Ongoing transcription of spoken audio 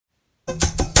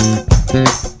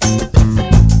Everyone,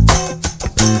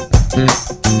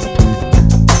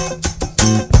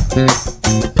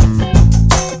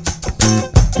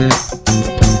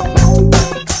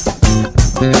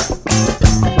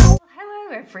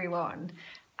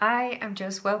 I am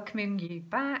just welcoming you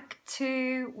back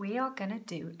to, we are going to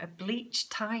do a bleach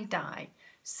tie-dye.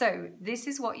 So this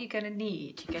is what you're going to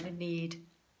need. You're going to need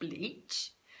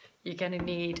bleach, you're going to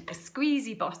need a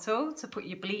squeezy bottle to put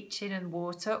your bleach in and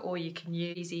water, or you can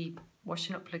use easy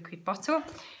washing up liquid bottle.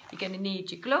 You're going to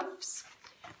need your gloves,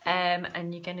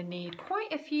 and you're going to need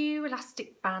quite a few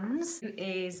elastic bands.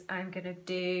 I'm going to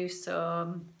do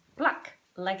some black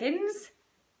leggings.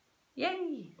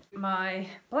 Yay! My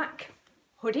black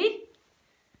hoodie.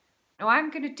 Now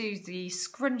I'm going to do the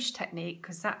scrunch technique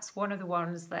because that's one of the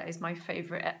ones that is my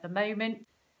favourite at the moment.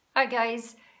 Hi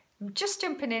guys, I'm just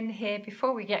jumping in here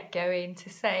before we get going to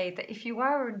say that if you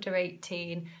are under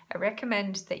 18, I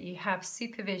recommend that you have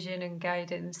supervision and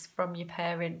guidance from your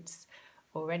parents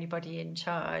or anybody in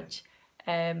charge.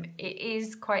 It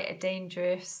is quite a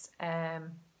dangerous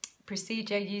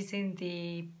procedure using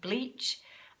the bleach,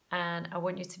 and I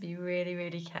want you to be really,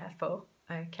 really careful.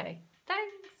 Okay,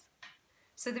 thanks.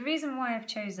 So the reason why I've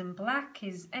chosen black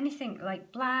is anything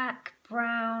like black,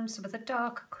 brown, some of the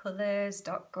darker colours,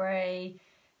 dark grey,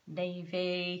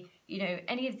 navy, you know,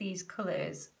 any of these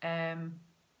colours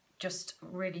just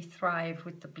really thrive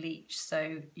with the bleach.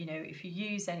 So, you know, if you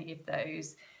use any of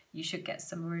those, you should get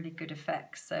some really good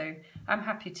effects. So I'm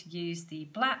happy to use the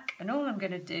black, and all I'm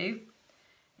going to do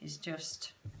is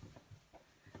just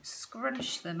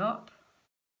scrunch them up.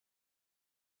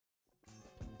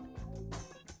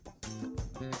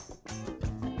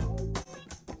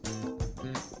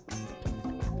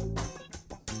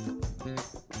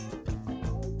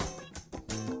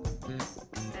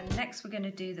 And next we're going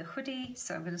to do the hoodie.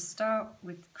 So I'm going to start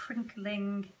with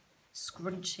crinkling,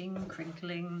 scrunching,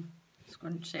 crinkling,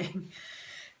 scrunching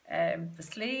the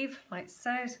sleeve like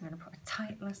so. So I'm going to put a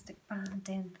tight elastic band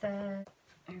in there,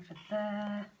 over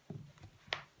there.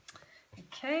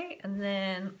 Okay, and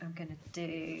then I'm going to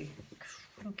do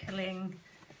crinkling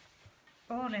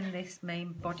all in this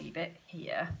main body bit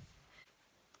here.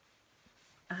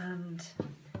 And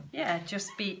yeah,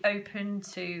 just be open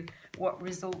to what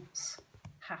results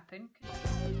happen.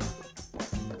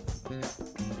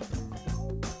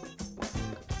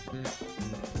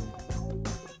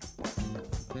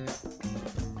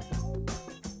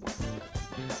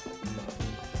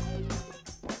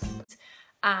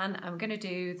 And I'm going to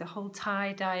do the whole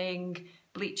tie-dyeing,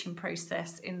 bleaching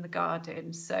process in the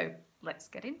garden. So let's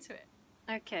get into it.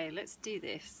 Okay, let's do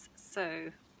this. So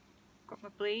I've got my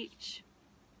bleach,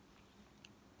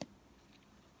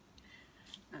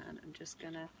 and I'm just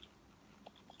going to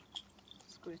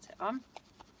squirt it on.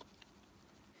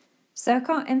 So I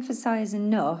can't emphasize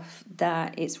enough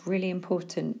that it's really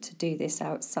important to do this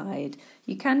outside.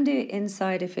 You can do it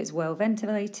inside if it's well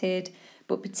ventilated,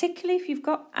 but particularly if you've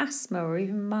got asthma or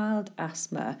even mild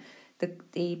asthma,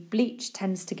 the bleach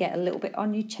tends to get a little bit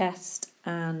on your chest,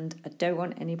 and I don't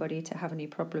want anybody to have any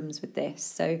problems with this.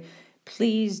 So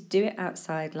please do it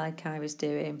outside like I was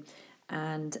doing,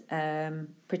 and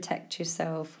protect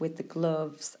yourself with the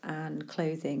gloves and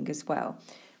clothing as well.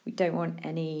 We don't want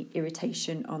any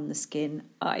irritation on the skin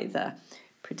either.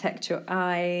 Protect your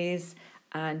eyes,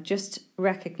 and just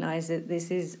recognise that this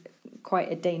is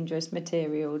quite a dangerous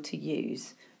material to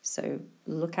use. So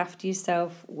look after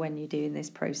yourself when you're doing this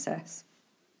process.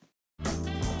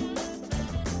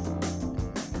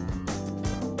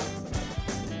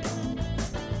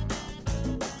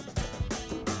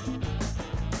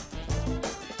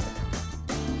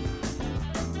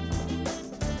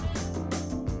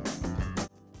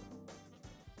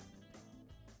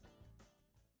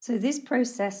 So this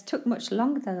process took much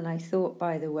longer than I thought,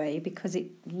 by the way, because it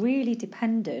really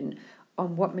depended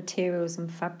on what materials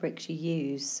and fabrics you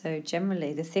use. So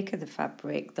generally, the thicker the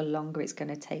fabric, the longer it's going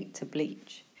to take to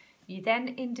bleach. You then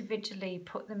individually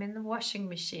put them in the washing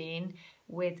machine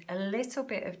with a little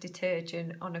bit of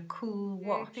detergent on a cool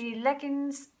wash. The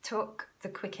leggings took the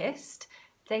quickest.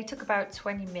 They took about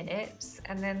 20 minutes,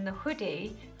 and then the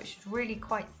hoodie, which was really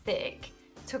quite thick,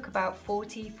 took about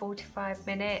 40-45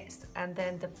 minutes, and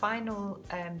then the final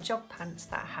jog pants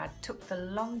that I had took the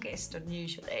longest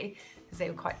unusually because they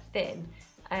were quite thin.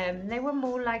 They were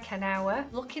more like an hour.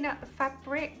 Looking at the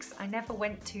fabrics, I never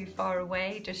went too far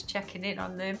away, just checking in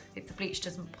on them. If the bleach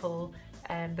doesn't pull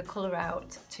the colour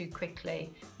out too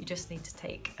quickly, you just need to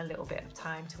take a little bit of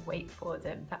time to wait for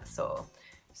them, that's all.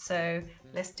 So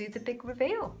let's do the big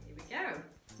reveal. Here we go.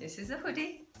 This is a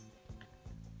hoodie.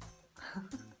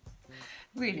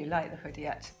 Really like the hoodie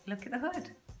actually. Look at the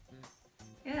hood.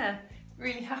 Yeah,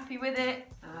 Really happy with it,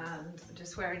 and I'm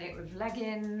just wearing it with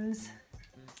leggings.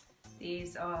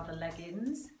 These are the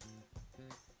leggings.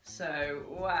 So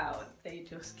wow, they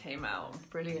just came out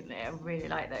brilliantly. I really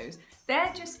like those.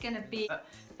 They're gonna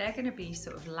be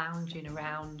sort of lounging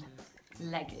around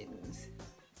leggings,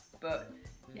 but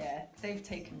yeah, they've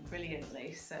taken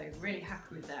brilliantly, so really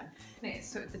happy with them. And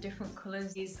it's sort of the different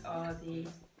colours. These are the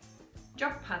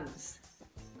jog pants,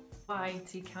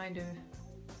 whitey kind of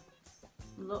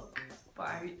look, but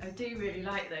I do really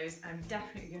like those. I'm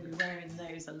definitely going to be wearing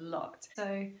those a lot.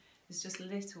 So there's just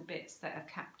little bits that are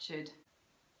captured.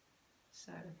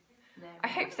 So I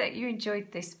hope that you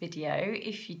enjoyed this video.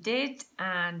 If you did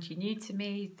and you're new to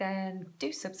me, then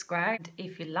do subscribe.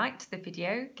 If you liked the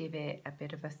video, give it a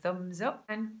bit of a thumbs up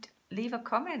and leave a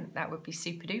comment. That would be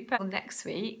super duper. Next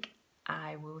week,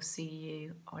 I will see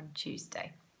you on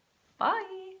Tuesday.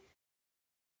 Bye.